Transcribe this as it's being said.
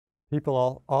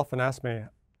People often ask me,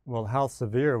 well, how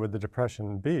severe would the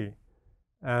Depression be?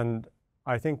 And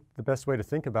I think the best way to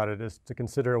think about it is to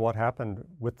consider what happened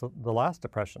with the last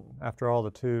Depression. After all,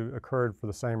 the two occurred for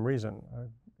the same reason.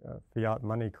 A fiat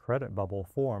money credit bubble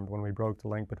formed when we broke the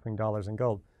link between dollars and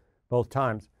gold, both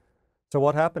times. So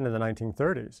what happened in the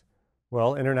 1930s?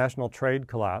 Well, international trade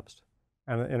collapsed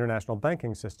and the international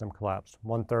banking system collapsed.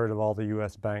 1/3 of all the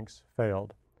US banks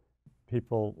failed.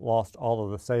 People lost all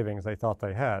of the savings they thought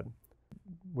they had.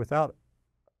 Without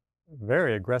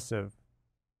very aggressive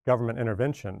government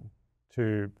intervention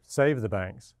to save the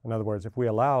banks, in other words, if we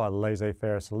allow a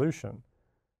laissez-faire solution,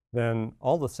 then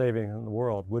all the savings in the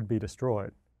world would be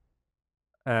destroyed.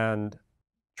 And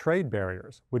trade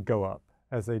barriers would go up,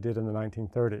 as they did in the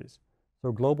 1930s.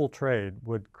 So global trade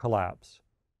would collapse.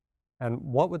 And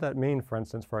what would that mean, for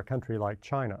instance, for a country like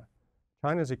China?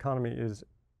 China's economy is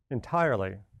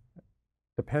entirely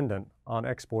dependent on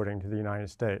exporting to the United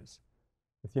States.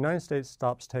 If the United States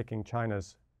stops taking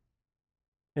China's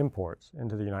imports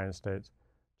into the United States,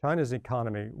 China's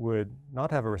economy would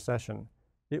not have a recession,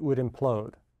 it would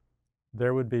implode.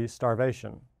 There would be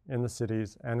starvation in the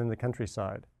cities and in the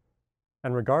countryside.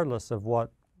 And regardless of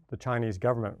what the Chinese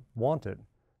government wanted,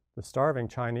 the starving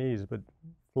Chinese would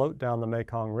float down the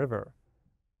Mekong River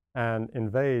and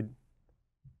invade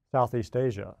Southeast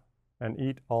Asia and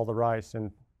eat all the rice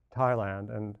in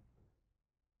Thailand.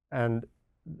 And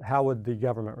how would the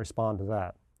government respond to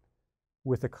that?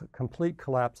 With the complete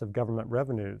collapse of government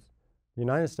revenues, the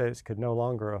United States could no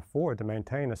longer afford to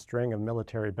maintain a string of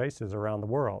military bases around the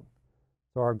world.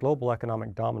 So our global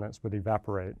economic dominance would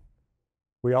evaporate.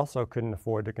 We also couldn't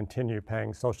afford to continue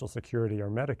paying Social Security or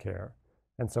Medicare.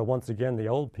 And so once again, the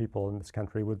old people in this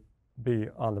country would be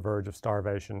on the verge of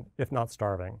starvation, if not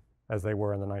starving, as they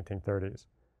were in the 1930s.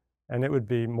 And it would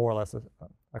be more or less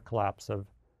a collapse of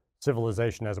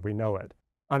civilization as we know it.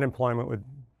 Unemployment would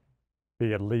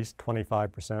be at least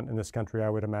 25% in this country, I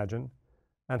would imagine.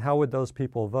 And how would those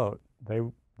people vote? They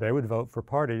would vote for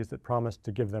parties that promised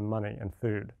to give them money and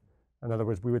food. In other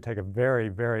words, we would take a very,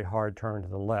 very hard turn to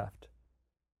the left.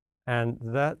 And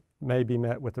that may be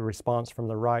met with a response from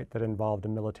the right that involved a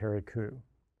military coup.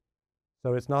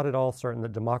 So it's not at all certain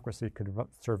that democracy could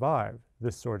survive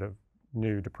this sort of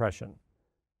new depression.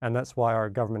 And that's why our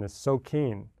government is so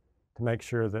keen to make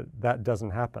sure that that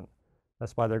doesn't happen.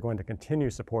 That's why they're going to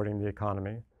continue supporting the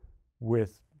economy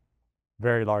with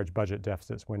very large budget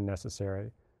deficits when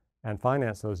necessary, and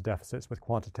finance those deficits with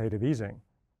quantitative easing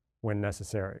when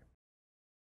necessary.